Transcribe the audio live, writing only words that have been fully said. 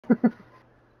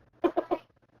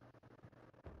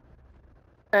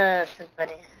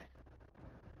Somebody.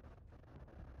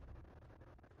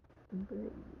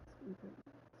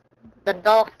 The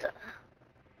doctor.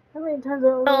 How many times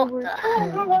are we over?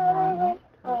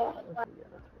 Doctor.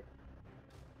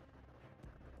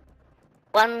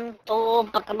 One, two,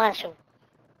 pagkamasyo.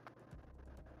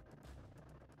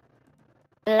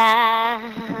 La,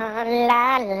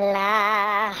 la,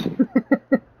 la.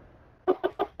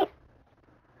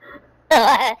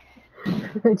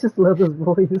 I just love his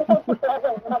voice.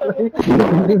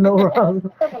 There's no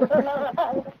wrong.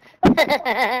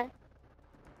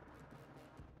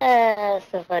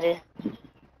 So funny.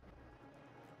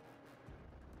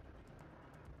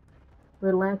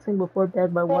 Relaxing before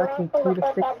bed by watching 2 to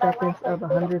 6 seconds of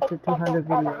 100 to 200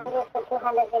 videos.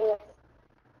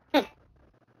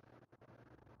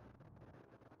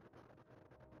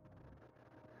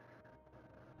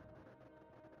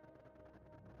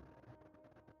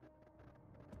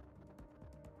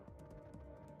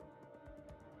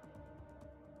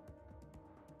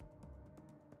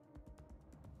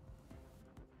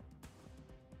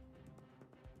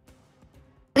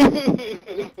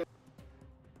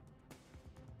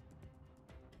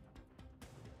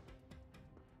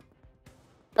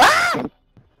 Ah!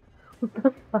 What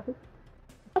the fuck?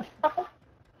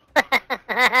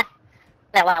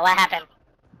 What happened?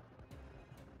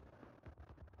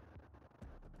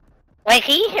 Wait,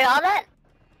 can you hear all that?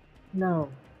 No.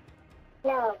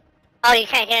 No. Oh, you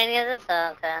can't hear any of this?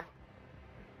 Oh, okay.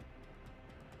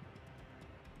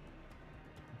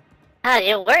 Oh,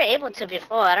 you were able to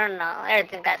before. I don't know.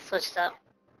 Everything got switched up.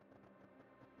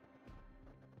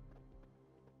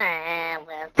 I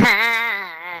will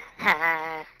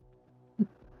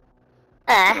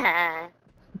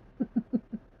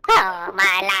oh,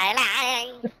 my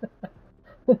life.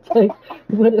 It's like,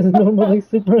 what is normally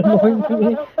super annoying to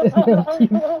me is now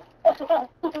cute.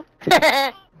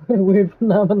 Weird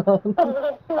phenomenon.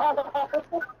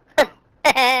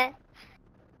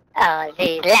 Oh,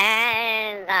 these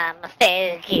lines on my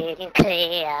face getting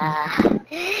clear.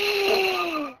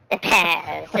 The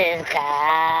past is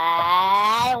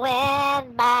gone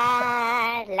when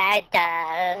my light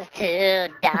does to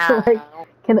dawn. Like,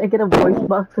 can I get a voice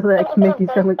box so that I can make you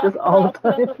sound like this all the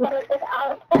time?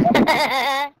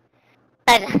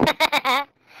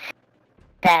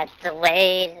 That's the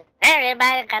way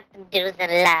everybody got the dues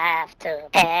and life to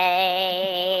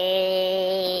pay.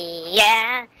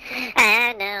 Yeah,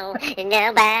 I know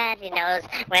nobody knows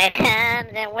where it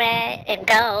comes and where it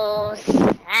goes.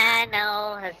 I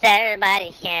know it's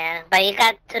everybody can, but you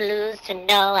got to lose to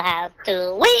know how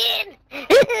to win.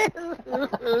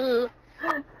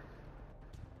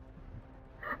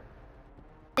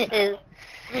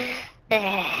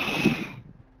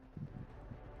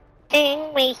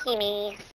 Sing with me.